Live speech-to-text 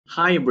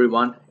Hi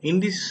everyone,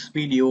 in this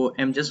video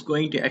I'm just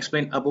going to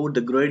explain about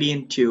the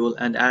gradient tool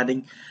and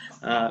adding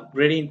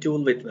gradient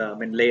tool with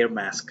layer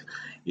mask.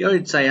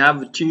 Here I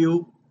have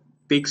two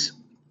pics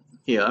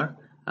here.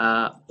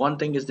 One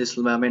thing is this,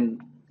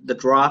 the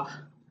drop.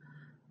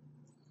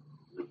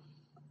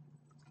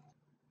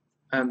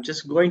 I'm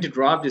just going to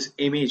drop this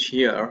image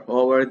here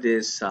over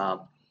this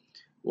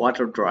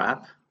water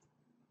drop.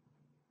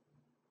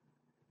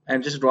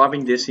 I'm just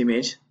dropping this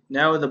image.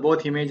 Now the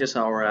both images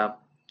are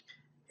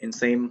in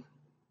same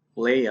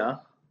layer.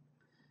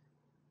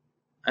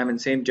 I'm in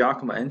same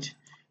document.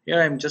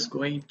 Here I'm just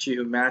going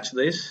to match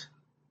this.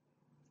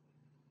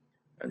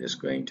 I'm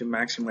just going to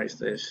maximize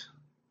this.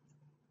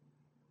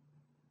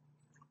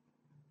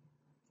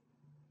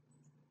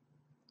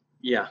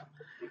 Yeah,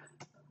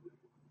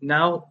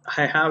 now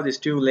I have this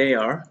two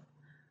layer,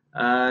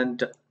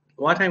 and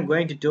what I'm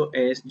going to do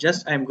is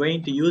just I'm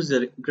going to use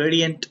the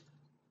gradient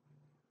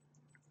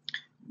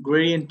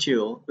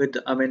tool with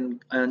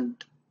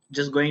and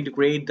just going to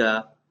create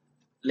the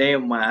layer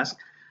mask,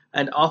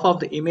 and half of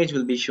the image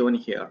will be shown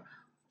here.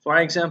 For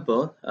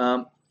example,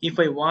 if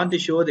I want to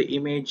show the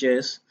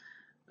images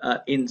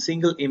in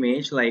single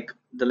image, like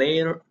the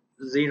layer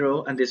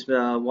 0 and this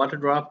water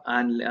drop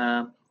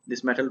and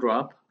this metal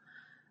drop,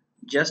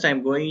 just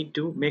I'm going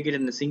to make it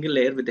in a single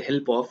layer with the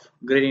help of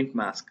gradient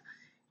mask.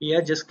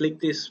 Here just click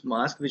this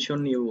mask, which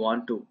one you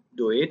want to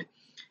do it.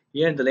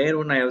 Here in the layer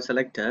 1 I have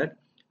selected,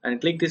 and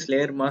click this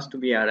layer mask to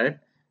be added.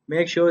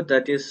 Make sure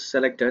that is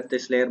selected,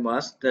 this layer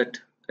mask, that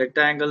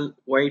rectangle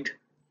white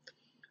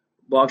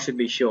box should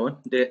be shown.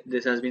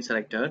 This has been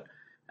selected,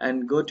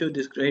 and go to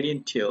this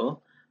gradient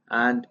tool,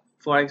 and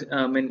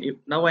if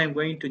now I'm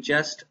going to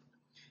just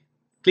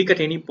click at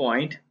any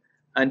point,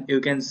 and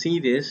you can see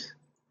this.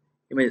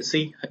 You may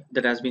see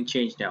that has been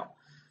changed now.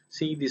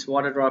 See this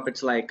water drop,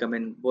 it's like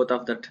both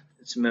of that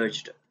it's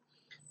merged.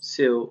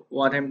 So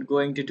what I'm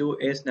going to do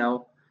is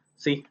now,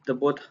 see the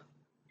both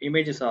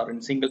images are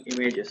in single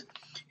images.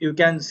 You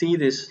can see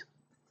this.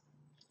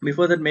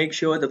 Before that, make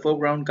sure the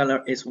foreground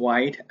color is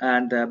white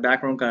and the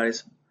background color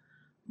is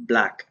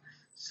black.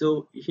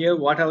 So here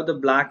whatever the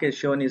black is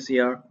shown is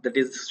here, that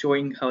is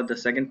showing how the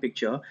second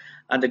picture,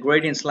 and the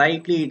gradient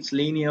slightly it's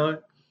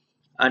linear,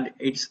 and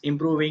it's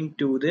improving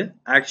to the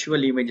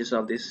actual images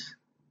of this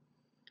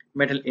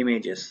metal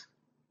images.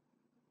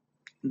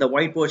 The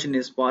white portion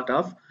is part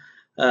of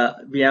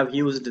we have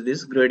used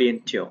this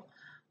gradient tool.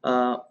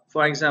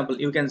 For example,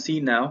 you can see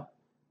now,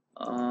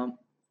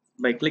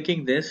 by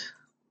clicking this,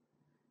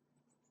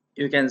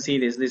 you can see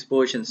these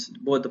portions,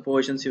 both the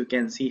portions. You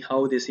can see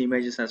how this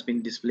images has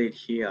been displayed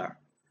here.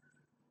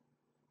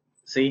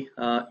 See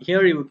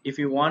here, if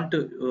you want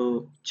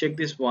to check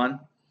this one,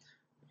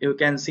 you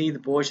can see the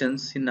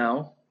portions.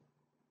 Now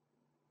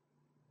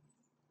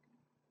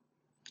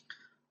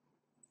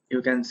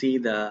you can see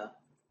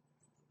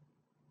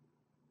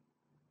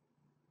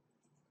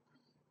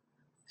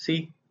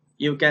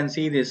you can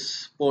see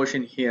this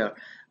portion here,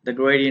 the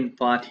gradient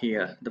part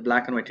here, the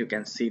black and white. You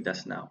can see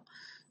this now.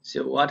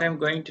 So what I'm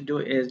going to do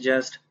is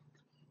just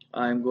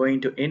I'm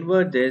going to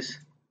invert this.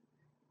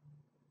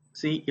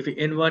 See, if you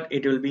invert,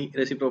 it will be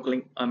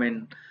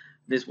reciprocating.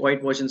 This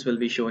white portions will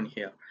be shown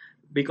here.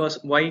 Because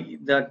why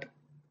that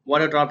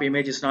water drop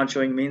image is not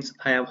showing means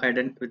I have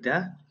hidden with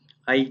the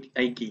I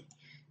key.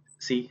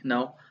 See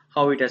now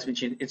how it has been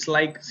changed. It's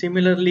like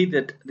similarly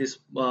that this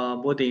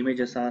both the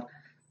images are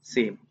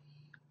same.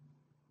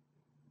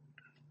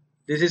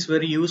 This is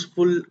very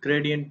useful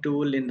gradient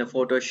tool in the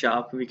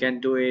Photoshop. We can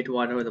do it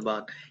whatever the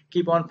bar.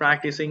 Keep on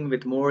practicing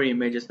with more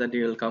images that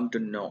you will come to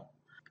know.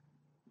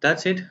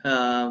 That's it.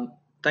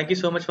 Thank you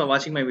so much for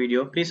watching my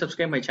video. Please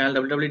subscribe my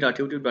channel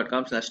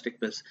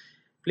www.youtube.com/techpills.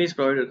 Please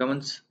provide your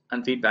comments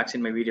and feedbacks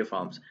in my video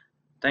forms.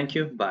 Thank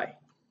you. Bye.